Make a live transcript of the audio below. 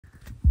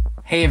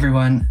Hey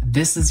everyone,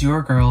 this is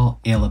your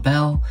girl, Ayla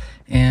Bell,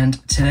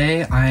 and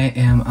today I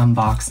am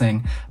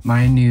unboxing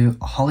my new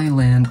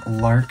Hollyland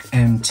Lark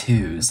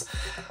M2s.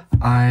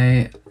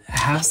 I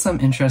have some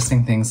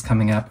interesting things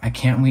coming up. I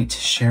can't wait to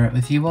share it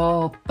with you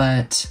all,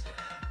 but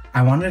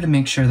I wanted to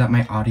make sure that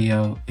my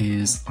audio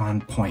is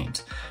on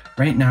point.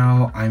 Right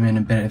now, I'm in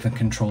a bit of a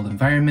controlled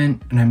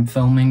environment, and I'm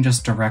filming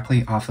just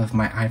directly off of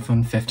my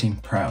iPhone 15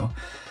 Pro.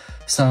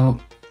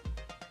 So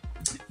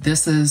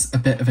this is a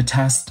bit of a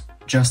test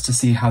just to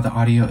see how the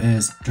audio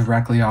is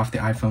directly off the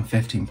iPhone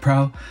 15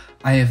 Pro.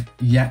 I have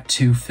yet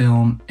to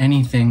film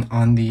anything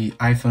on the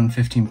iPhone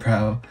 15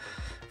 Pro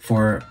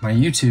for my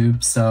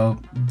YouTube,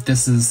 so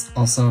this is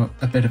also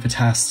a bit of a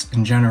test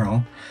in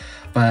general.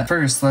 But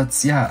first,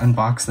 let's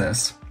unbox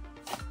this.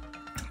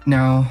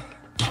 Now,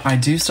 I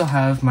do still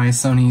have my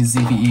Sony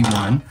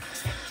ZV-E1.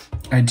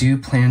 I do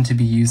plan to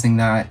be using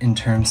that in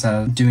terms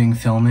of doing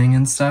filming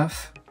and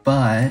stuff,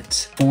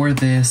 but for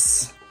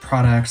this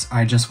product,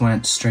 I just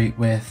went straight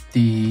with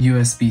the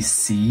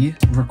USB-C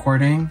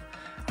recording.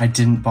 I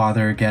didn't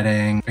bother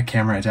getting a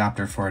camera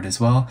adapter for it as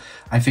well.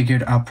 I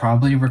figured I'll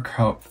probably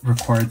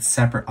record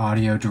separate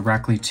audio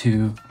directly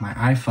to my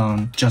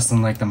iPhone, just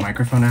in like the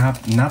microphone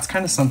app, and that's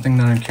kind of something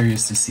that I'm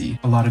curious to see.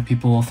 A lot of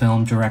people will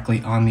film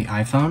directly on the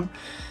iPhone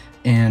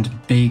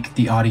and bake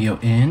the audio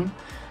in,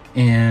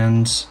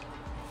 and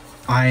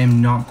I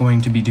am not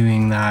going to be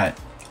doing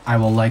that. I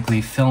will likely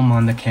film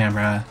on the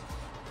camera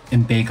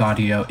and bake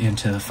audio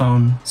into the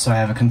phone, so I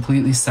have a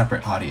completely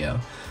separate audio.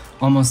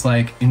 Almost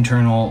like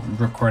internal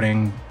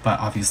recording, but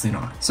obviously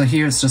not. So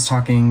here it's just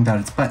talking that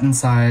it's button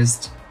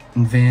sized,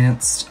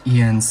 advanced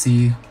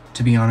ENC.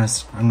 To be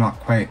honest, I'm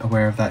not quite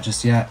aware of that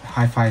just yet.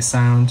 Hi-fi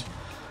sound,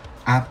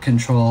 app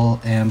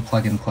control, and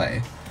plug and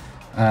play.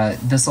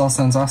 This all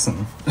sounds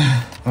awesome.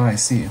 Oh, I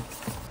see.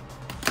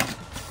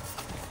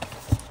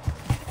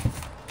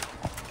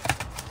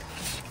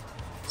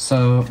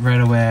 So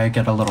right away I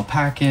get a little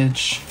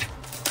package.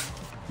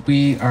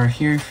 We are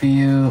here for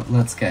you,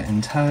 let's get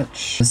in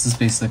touch. This is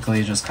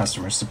basically just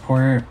customer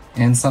support,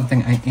 and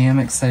something I am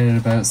excited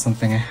about,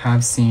 something I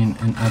have seen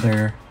in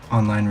other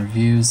online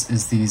reviews,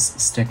 is these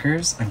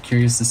stickers. I'm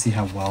curious to see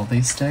how well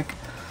they stick,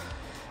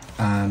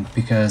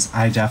 because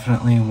I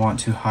definitely want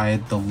to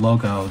hide the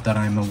logo that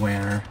I'm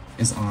aware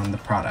is on the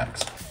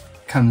product.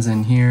 Comes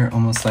in here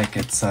almost like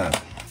it's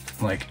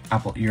like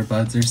Apple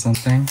earbuds or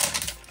something.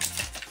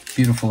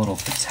 Beautiful little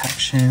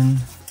protection.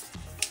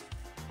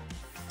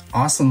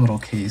 Awesome little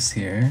case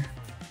here.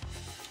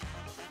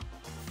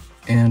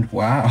 And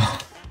wow,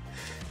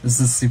 this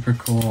is super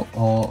cool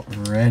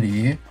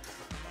already.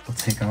 I'll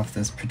take off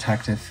this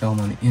protective film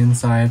on the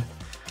inside.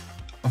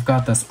 I've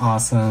got this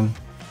awesome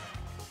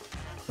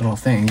little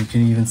thing. You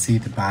can even see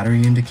the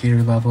battery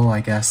indicator level.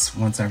 I guess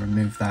once I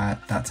remove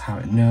that, that's how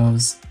it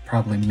knows.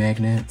 Probably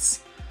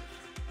magnets.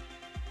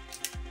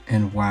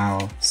 And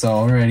wow, so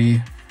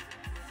already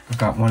I've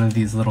got one of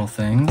these little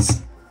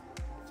things,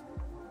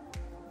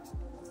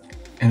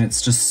 and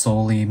it's just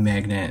solely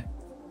magnet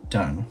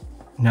done.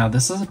 Now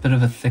this is a bit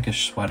of a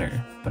thickish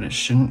sweater, but it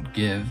shouldn't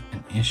give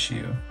an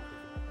issue.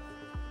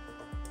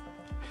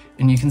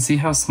 And you can see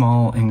how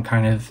small and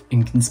kind of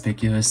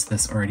inconspicuous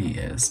this already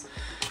is.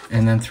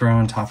 And then throw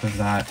on top of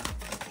that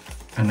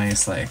a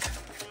nice like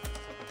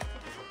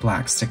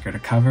black sticker to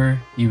cover.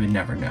 You would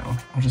never know.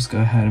 I'll just go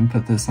ahead and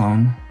put this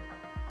on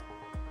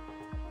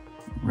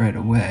right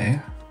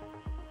away.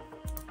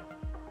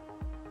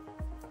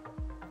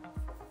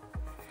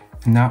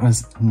 And that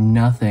was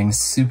nothing,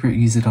 super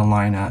easy to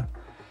line up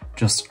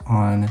just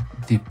on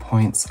the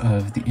points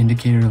of the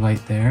indicator light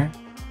there.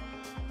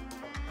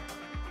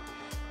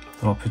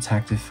 Little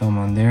protective film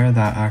on there,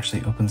 that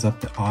actually opens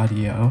up the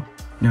audio.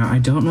 Now I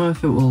don't know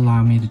if it will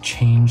allow me to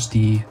change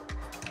the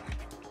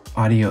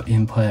audio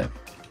input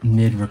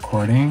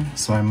mid-recording,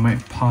 so I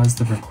might pause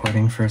the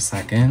recording for a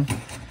second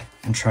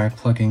and try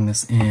plugging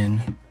this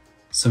in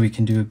so we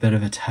can do a bit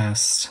of a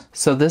test.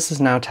 So this is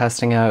now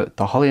testing out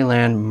the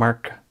Hollyland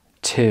Mark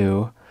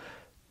II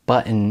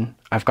button.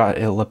 I've got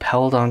it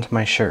lapelled onto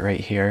my shirt right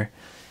here,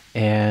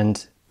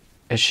 and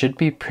it should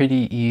be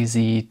pretty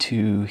easy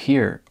to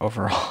hear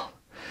overall.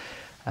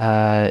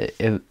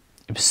 It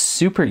was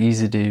super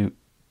easy to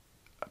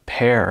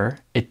pair.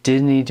 It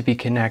did need to be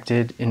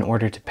connected in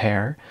order to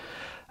pair,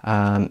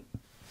 but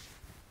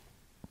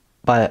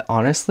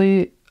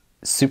honestly,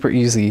 super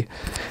easy.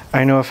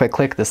 I know if I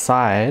click the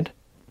side,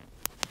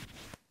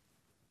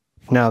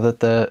 now that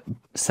the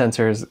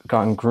sensor has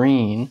gotten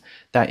green,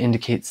 that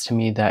indicates to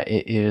me that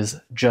it is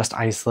just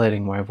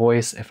isolating my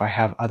voice. If I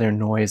have other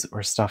noise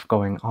or stuff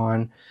going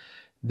on,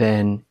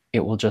 then it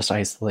will just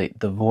isolate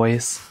the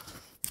voice.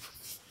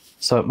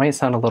 So it might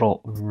sound a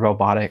little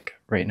robotic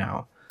right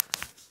now,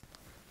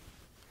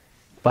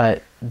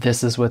 but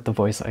this is with the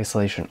voice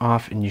isolation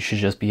off, and you should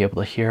just be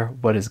able to hear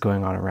what is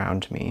going on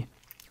around me.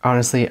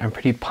 Honestly, I'm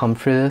pretty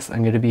pumped for this.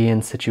 I'm going to be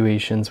in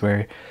situations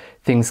where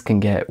things can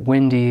get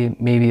windy,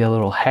 maybe a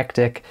little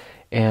hectic,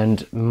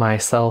 and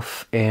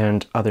myself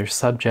and other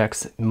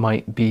subjects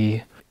might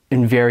be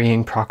in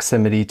varying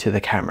proximity to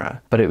the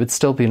camera, but it would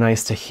still be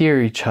nice to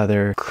hear each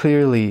other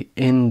clearly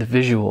in the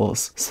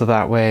visuals, so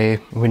that way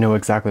we know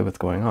exactly what's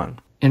going on.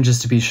 And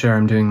just to be sure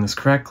I'm doing this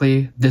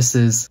correctly, this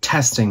is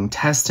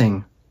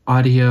testing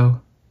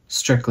audio,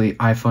 strictly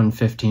iPhone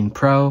 15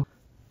 Pro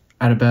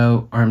at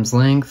about arm's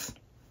length.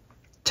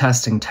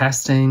 Testing,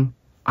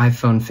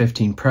 iPhone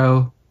 15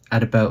 Pro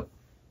at about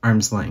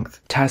arm's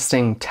length.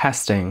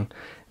 Testing.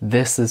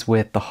 This is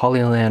with the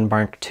Hollyland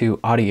Mark II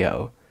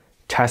audio.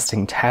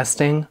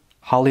 Testing,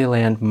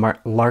 Hollyland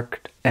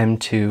Lark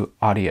M2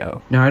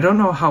 audio. Now I don't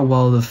know how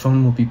well the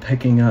phone will be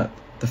picking up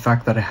the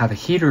fact that I have a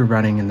heater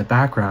running in the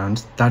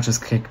background. That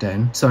just kicked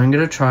in. So I'm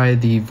gonna try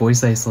the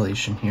voice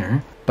isolation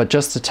here. But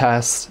just to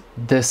test,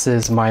 this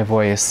is my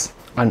voice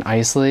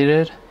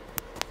unisolated,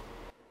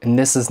 and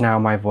this is now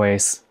my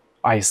voice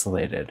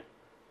isolated.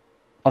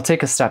 I'll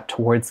take a step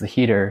towards the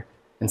heater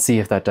and see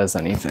if that does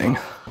anything.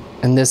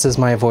 And this is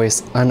my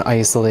voice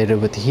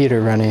unisolated with the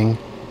heater running.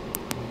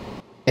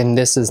 And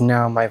this is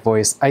now my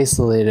voice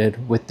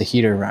isolated with the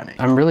heater running.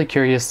 I'm really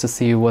curious to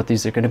see what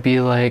these are gonna be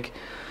like,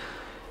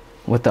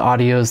 what the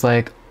audio is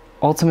like.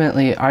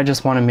 Ultimately, I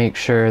just wanna make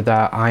sure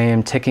that I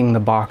am ticking the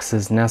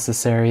boxes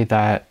necessary,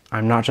 that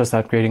I'm not just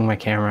upgrading my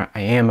camera, I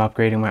am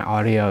upgrading my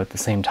audio at the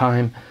same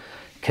time.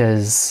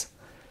 Because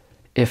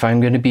if I'm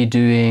gonna be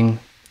doing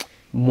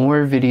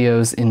more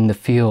videos in the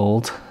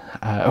field,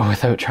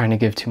 without trying to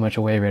give too much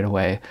away right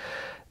away,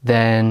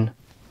 then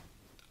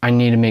I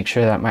need to make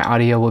sure that my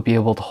audio will be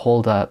able to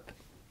hold up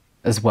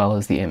as well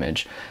as the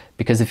image.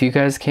 Because if you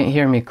guys can't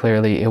hear me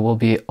clearly, it will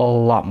be a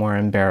lot more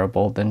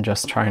unbearable than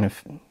just trying to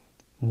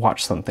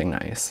watch something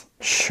nice.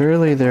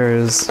 Surely there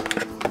is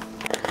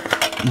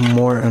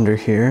more under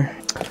here.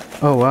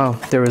 Oh wow,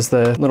 there was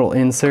the little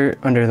insert.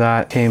 Under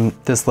that came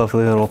this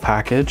lovely little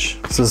package.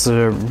 So this is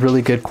a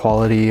really good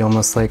quality,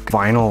 almost like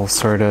vinyl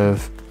sort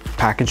of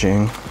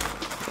packaging.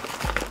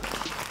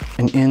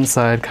 And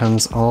inside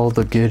comes all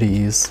the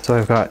goodies. So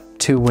I've got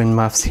 2 wind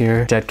muffs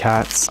here, dead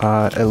cats.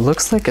 It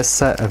looks like a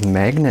set of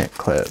magnet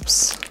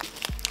clips.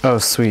 Oh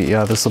sweet,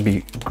 yeah, this will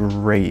be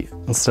great.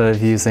 Instead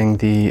of using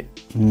the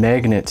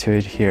magnet to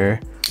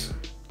adhere,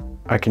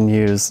 I can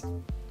use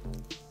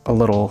a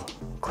little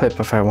clip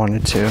if I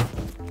wanted to.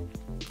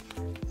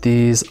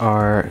 These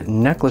are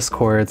necklace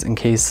cords in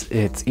case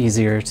it's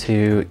easier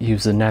to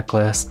use a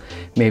necklace.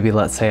 Maybe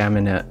let's say I'm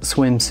in a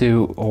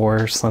swimsuit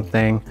or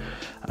something.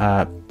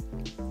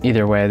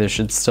 Either way, there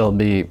should still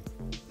be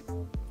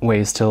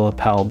ways to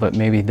lapel, but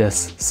maybe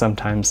this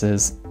sometimes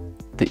is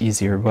the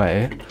easier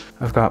way.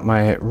 I've got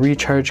my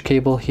recharge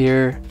cable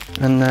here,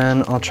 and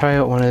then I'll try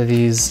out one of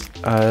these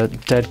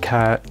dead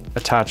cat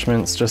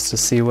attachments just to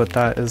see what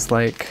that is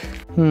like.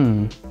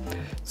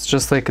 It's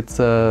just like it's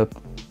a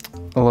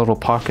little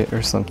pocket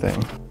or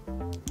something.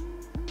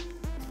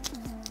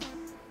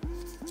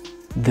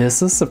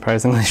 This is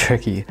surprisingly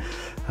tricky,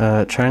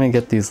 trying to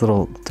get these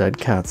little dead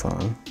cats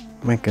on.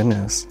 My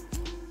goodness.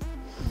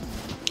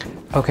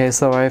 Okay,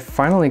 so I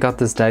finally got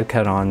this dead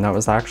cat on. That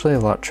was actually a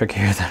lot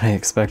trickier than I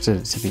expected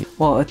it to be.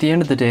 Well, at the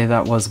end of the day,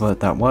 that was what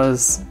that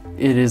was.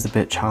 It is a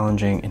bit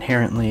challenging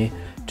inherently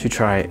to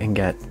try and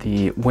get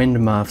the wind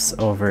muffs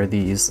over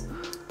these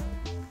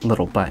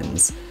little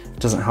buttons. It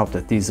doesn't help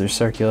that these are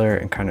circular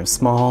and kind of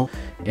small,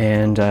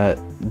 and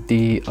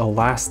the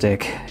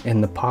elastic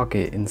in the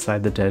pocket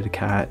inside the dead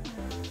cat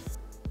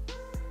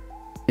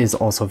is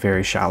also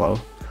very shallow.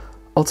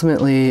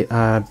 Ultimately,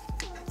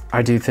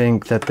 I do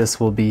think that this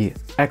will be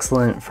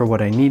excellent for what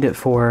I need it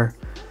for.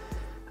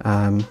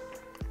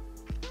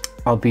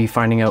 I'll be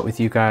finding out with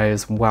you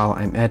guys while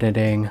I'm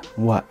editing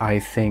what I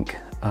think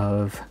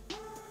of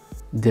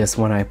this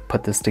when I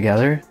put this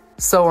together.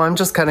 So I'm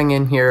just cutting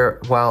in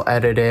here while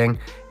editing,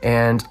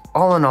 and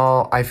all in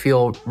all, I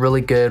feel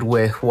really good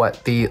with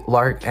what the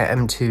Lark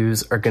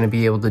M2s are going to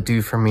be able to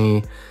do for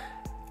me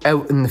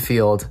out in the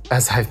field,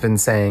 as I've been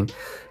saying.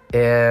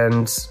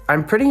 And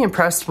I'm pretty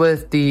impressed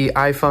with the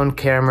iPhone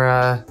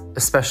camera,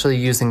 especially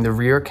using the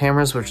rear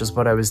cameras, which is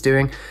what I was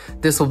doing.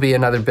 This will be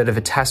another bit of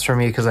a test for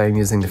me because I'm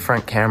using the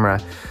front camera.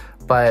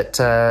 But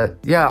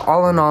yeah,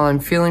 all in all, I'm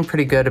feeling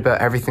pretty good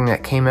about everything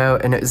that came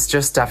out, and it's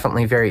just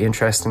definitely very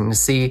interesting to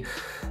see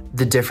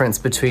the difference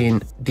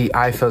between the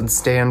iPhone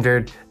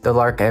standard, the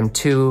Lark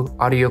M2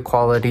 audio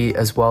quality,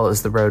 as well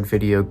as the Rode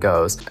Video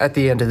Go's. At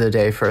the end of the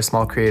day, for a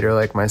small creator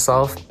like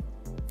myself,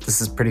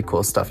 this is pretty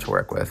cool stuff to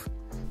work with.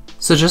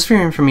 So just for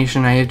your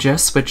information, I have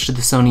just switched to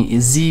the Sony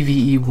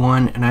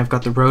ZV-E1 and I've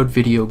got the Rode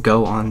Video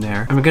Go on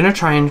there. I'm gonna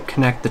try and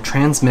connect the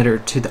transmitter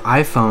to the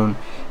iPhone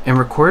and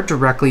record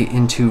directly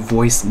into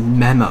voice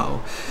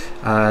memo.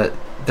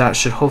 That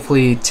should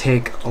hopefully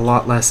take a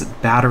lot less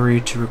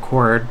battery to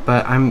record,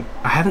 but I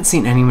haven't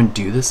seen anyone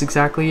do this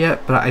exactly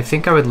yet, but I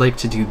think I would like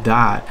to do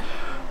that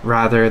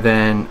rather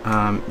than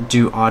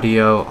do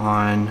audio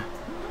on.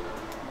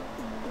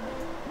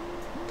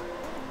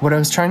 What I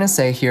was trying to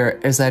say here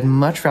is I'd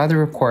much rather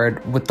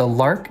record with the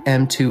Lark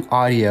M2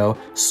 audio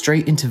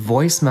straight into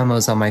voice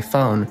memos on my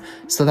phone,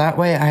 so that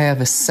way I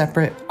have a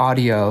separate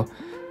audio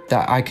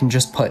that I can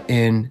just put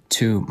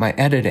into my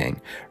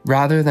editing,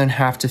 rather than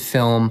have to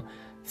film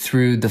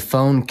through the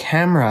phone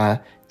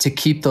camera to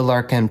keep the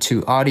Lark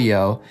M2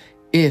 audio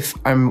if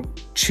I'm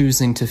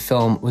choosing to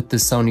film with the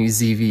Sony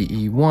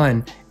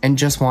ZV-E1 and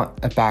just want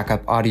a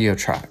backup audio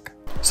track.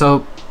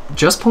 So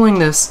just pulling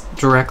this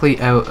directly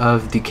out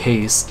of the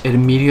case, it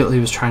immediately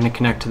was trying to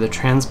connect to the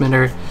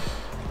transmitter.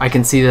 I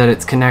can see that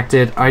it's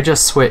connected. I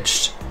just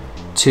switched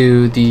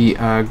to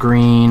the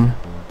green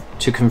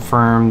to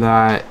confirm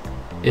that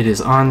it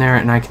is on there,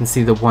 and I can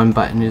see the one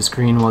button is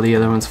green while the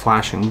other one's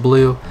flashing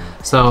blue.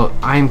 So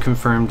I'm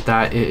confirmed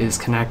that it is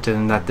connected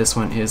and that this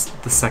one is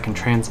the second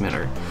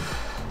transmitter.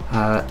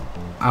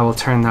 I will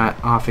turn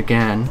that off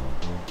again.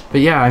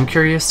 But yeah, I'm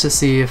curious to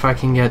see if I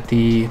can get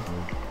the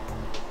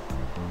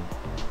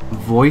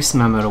voice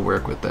memo to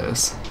work with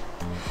this.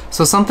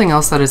 So something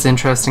else that is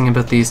interesting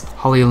about these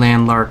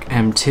Hollyland Lark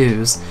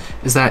M2s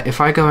is that if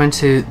I go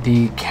into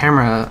the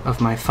camera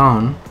of my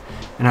phone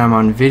and I'm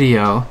on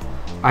video,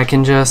 I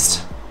can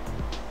just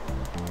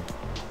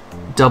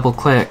double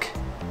click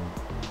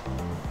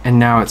and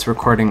now it's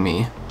recording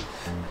me.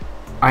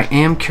 I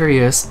am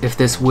curious if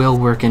this will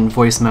work in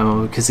voice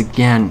memo, because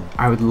again,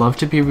 I would love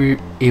to be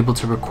able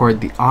to record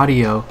the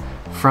audio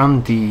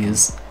from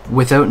these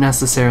without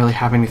necessarily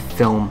having to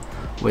film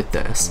with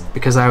this,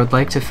 because I would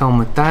like to film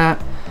with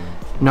that,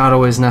 not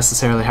always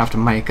necessarily have to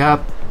mic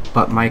up,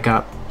 but mic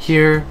up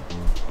here.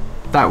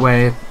 That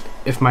way,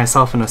 if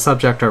myself and a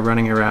subject are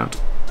running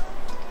around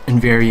in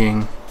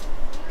varying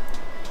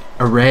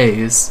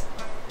arrays,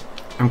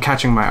 I'm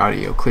catching my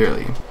audio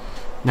clearly.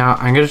 Now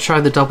I'm going to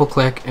try the double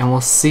click and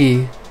we'll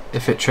see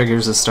if it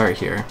triggers a start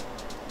here.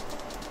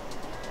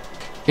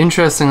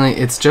 Interestingly,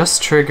 it's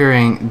just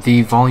triggering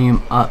the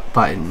volume up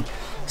button.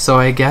 So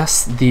I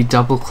guess the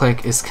double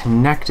click is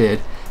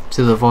connected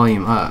to the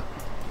volume up.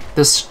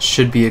 This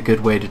should be a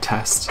good way to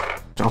test.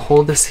 I'll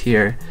hold this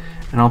here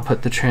and I'll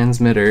put the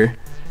transmitter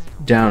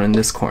down in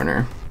this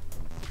corner.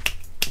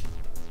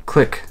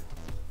 Click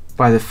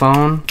by the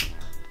phone,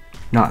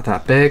 not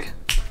that big.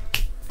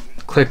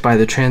 Click by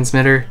the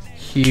transmitter,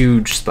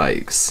 huge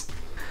spikes.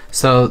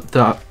 So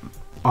the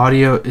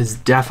audio is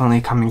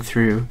definitely coming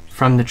through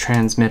from the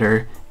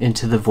transmitter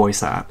into the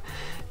voice app.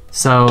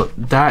 So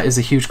that is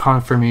a huge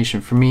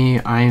confirmation for me.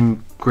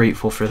 I'm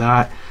grateful for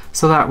that.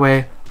 So that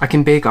way I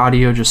can bake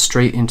audio just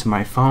straight into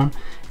my phone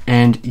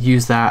and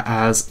use that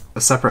as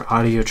a separate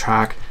audio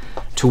track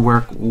to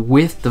work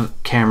with the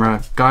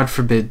camera. God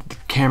forbid the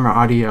camera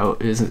audio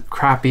is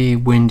crappy,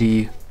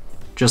 windy,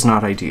 just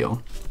not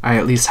ideal. I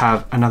at least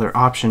have another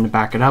option to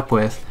back it up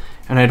with,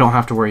 and I don't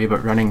have to worry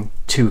about running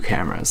two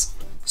cameras.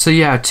 So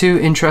yeah, two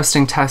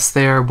interesting tests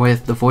there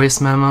with the voice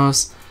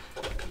memos.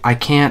 I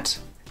can't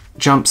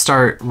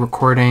jumpstart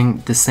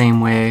recording the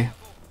same way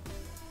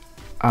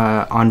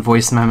on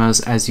voice memos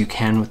as you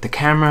can with the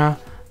camera,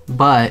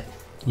 but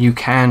you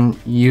can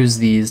use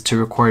these to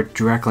record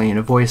directly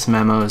into voice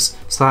memos,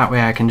 so that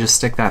way I can just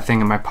stick that thing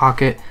in my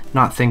pocket,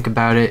 not think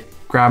about it,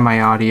 grab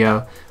my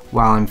audio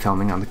while I'm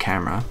filming on the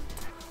camera.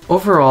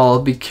 Overall,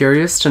 be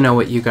curious to know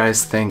what you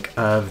guys think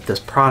of this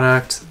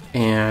product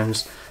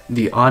and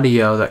the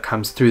audio that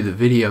comes through the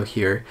video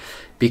here,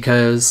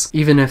 because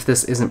even if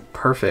this isn't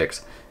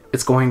perfect,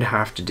 it's going to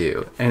have to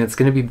do, and it's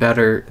going to be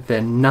better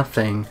than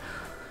nothing,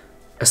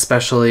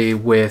 especially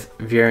with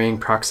varying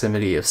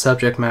proximity of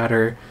subject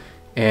matter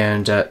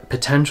and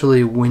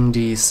potentially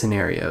windy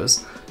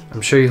scenarios.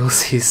 I'm sure you'll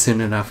see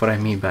soon enough what I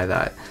mean by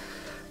that.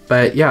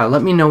 But yeah,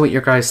 let me know what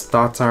your guys'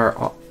 thoughts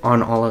are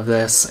on all of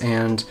this,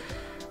 and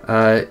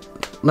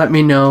let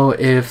me know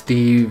if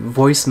the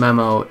voice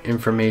memo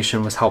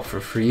information was helpful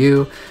for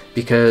you,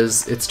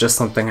 because it's just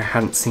something I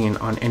hadn't seen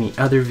on any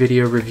other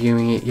video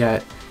reviewing it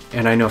yet,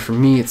 and I know for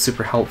me it's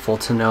super helpful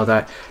to know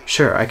that,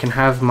 sure, I can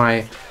have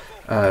my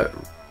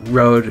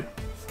Rode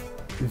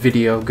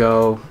Video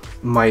Go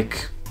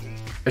mic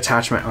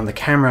attachment on the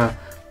camera,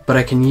 but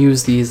I can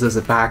use these as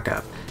a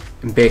backup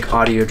and bake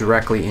audio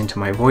directly into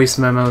my voice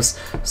memos,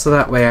 so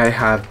that way I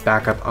have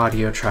backup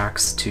audio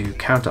tracks to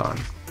count on.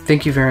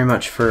 Thank you very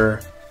much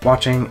for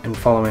watching and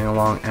following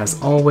along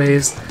as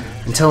always.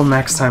 Until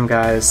next time,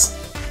 guys,